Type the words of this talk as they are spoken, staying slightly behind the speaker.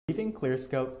Weaving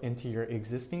Clearscope into your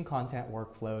existing content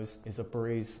workflows is a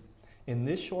breeze. In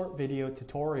this short video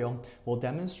tutorial, we'll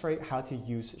demonstrate how to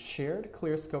use shared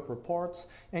Clearscope reports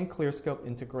and Clearscope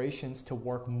integrations to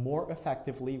work more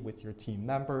effectively with your team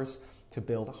members to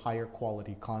build higher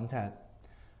quality content.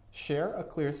 Share a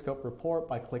Clearscope report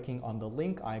by clicking on the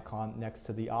link icon next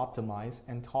to the Optimize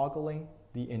and toggling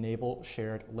the Enable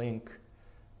Shared link.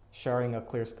 Sharing a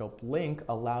Clearscope link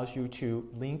allows you to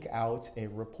link out a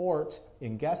report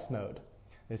in guest mode.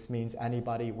 This means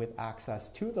anybody with access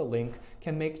to the link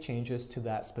can make changes to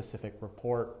that specific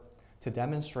report. To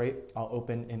demonstrate, I'll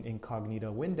open an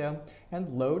incognito window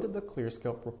and load the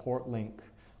Clearscope report link.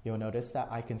 You'll notice that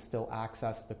I can still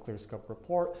access the Clearscope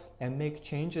report and make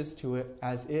changes to it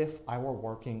as if I were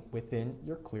working within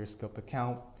your Clearscope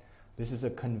account. This is a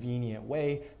convenient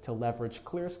way to leverage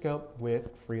Clearscope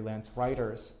with freelance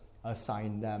writers.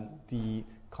 Assign them the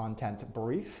content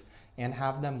brief and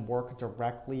have them work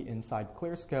directly inside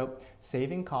Clearscope,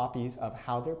 saving copies of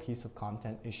how their piece of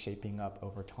content is shaping up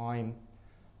over time.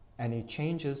 Any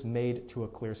changes made to a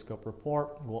Clearscope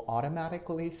report will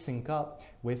automatically sync up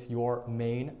with your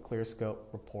main Clearscope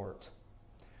report.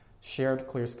 Shared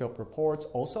Clearscope reports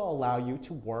also allow you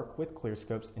to work with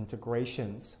Clearscope's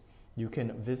integrations. You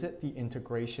can visit the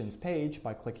integrations page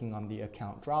by clicking on the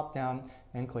account dropdown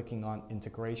and clicking on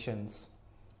integrations.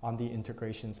 On the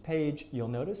integrations page, you'll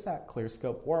notice that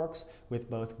Clearscope works with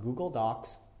both Google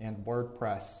Docs and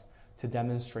WordPress. To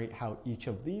demonstrate how each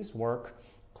of these work,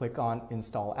 click on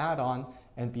Install Add-on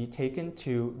and be taken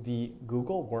to the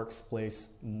Google Workspace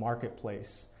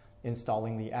Marketplace.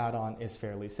 Installing the add-on is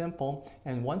fairly simple,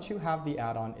 and once you have the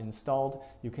add-on installed,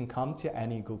 you can come to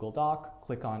any Google Doc,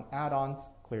 click on Add-ons,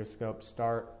 Clearscope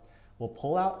Start. We'll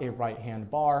pull out a right-hand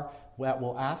bar that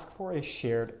will ask for a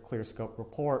shared Clearscope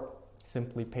report.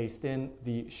 Simply paste in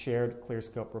the shared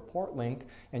Clearscope report link,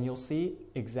 and you'll see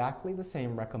exactly the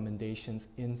same recommendations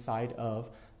inside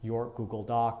of your Google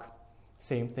Doc.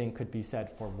 Same thing could be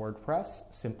said for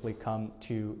WordPress. Simply come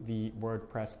to the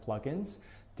WordPress plugins,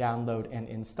 download and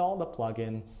install the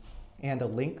plugin, and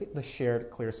link the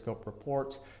shared Clearscope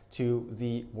report to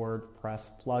the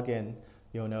WordPress plugin.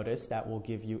 You'll notice that will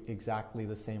give you exactly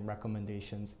the same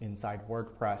recommendations inside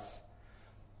WordPress.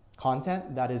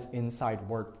 Content that is inside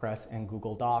WordPress and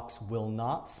Google Docs will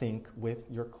not sync with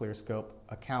your Clearscope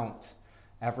account.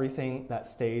 Everything that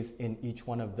stays in each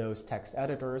one of those text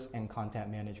editors and content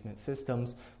management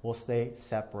systems will stay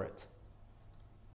separate.